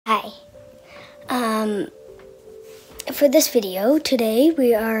Hi. For this video today,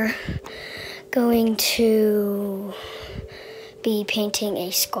 we are going to be painting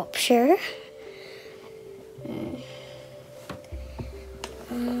a sculpture.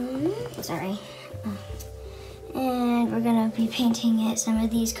 Sorry. And we're gonna be painting it some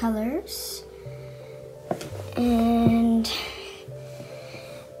of these colors. And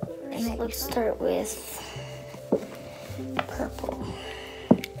let's start with purple.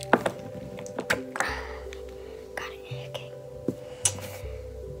 Got it, okay.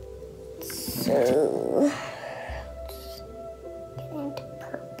 So, let's get into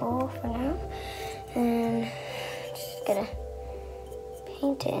purple for now. And just gonna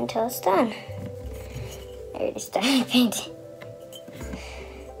paint it until it's done. I already started painting.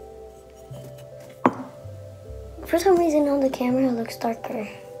 For some reason on the camera it looks darker,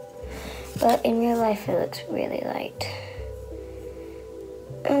 but in real life it looks really light.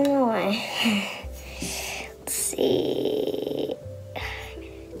 I don't know why. Let's see.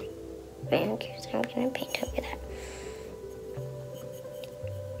 I'm gonna paint over that.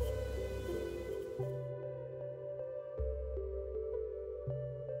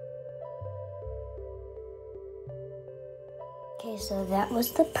 Okay, so that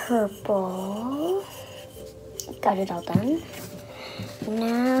was the purple. Got it all done.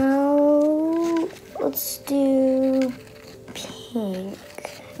 Now let's do pink,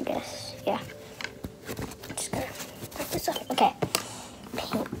 I guess. Yeah. Just gotta wrap this up. Okay.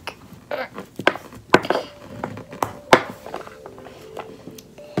 Pink.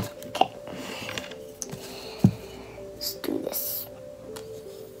 Okay. Let's do this.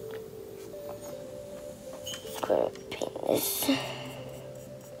 I'm gonna paint this.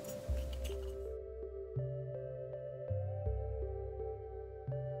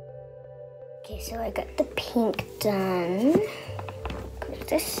 Okay, so I got the pink done. Put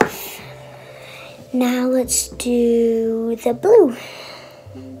this. Now let's do the blue.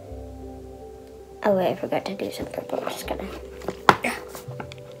 Oh wait, I forgot to do some purple. I'm just gonna.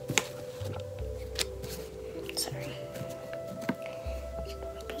 Sorry. Just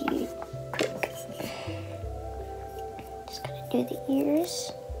gonna be quick. Just gonna do the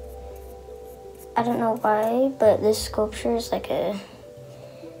ears. I don't know why, but this sculpture is like a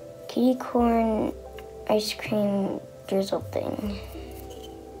Kittycorn ice cream drizzle thing.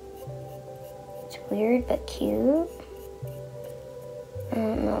 It's weird but cute. I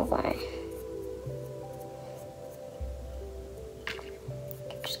don't know why.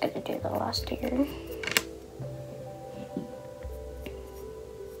 I'm just gonna do the last ear.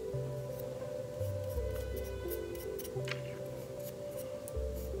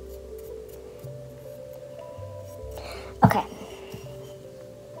 Okay.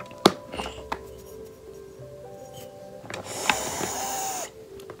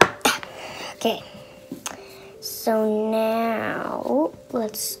 Okay, so now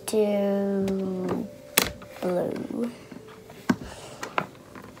let's do blue.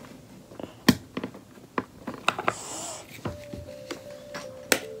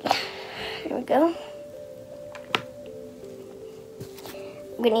 Here we go.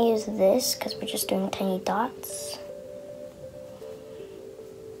 I'm gonna use this because we're just doing tiny dots.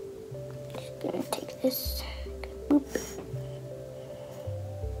 Just gonna take this. Boop.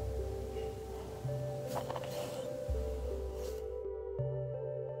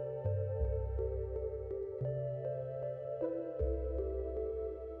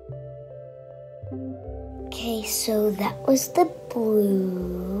 Okay, so that was the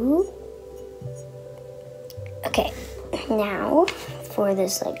blue. Okay, now for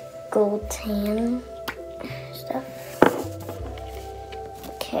this like gold tan stuff.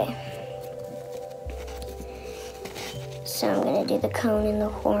 Okay. So I'm gonna do the cone and the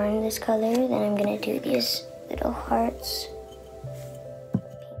horn this color, then I'm gonna do these little hearts.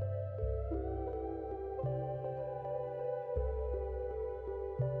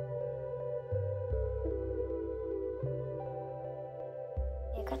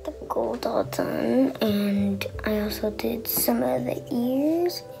 I got the gold all done, and I also did some of the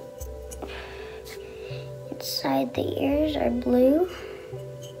ears. Inside the ears are blue.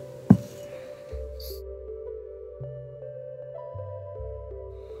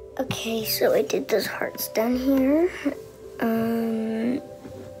 Okay, so I did those hearts down here.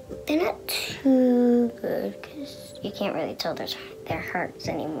 They're not too good because you can't really tell they're hearts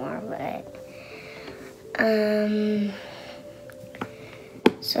anymore, but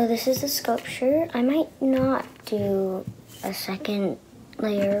so this is the sculpture. I might not do a second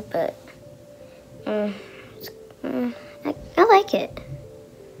layer, but I like it.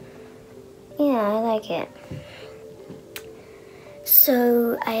 Yeah, I like it.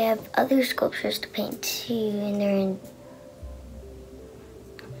 So I have other sculptures to paint too, and they're in.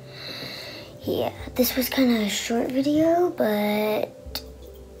 Yeah, this was kind of a short video, but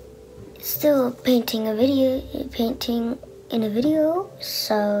still painting in a video.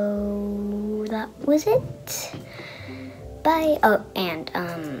 So that was it. Bye. Oh, and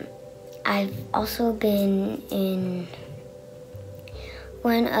I've also been in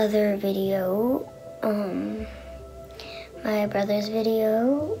one other video, my brother's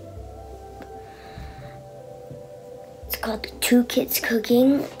video. It's called Two Kids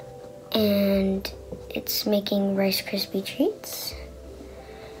Cooking, and it's making Rice Krispie treats.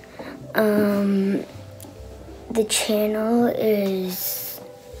 The channel is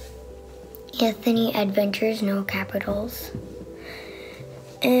Anthony Adventures, no capitals.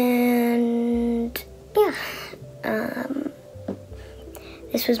 And yeah,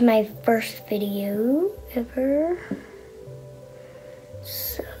 this was my first video ever,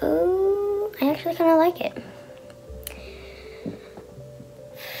 so I actually kind of like it.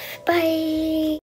 Bye.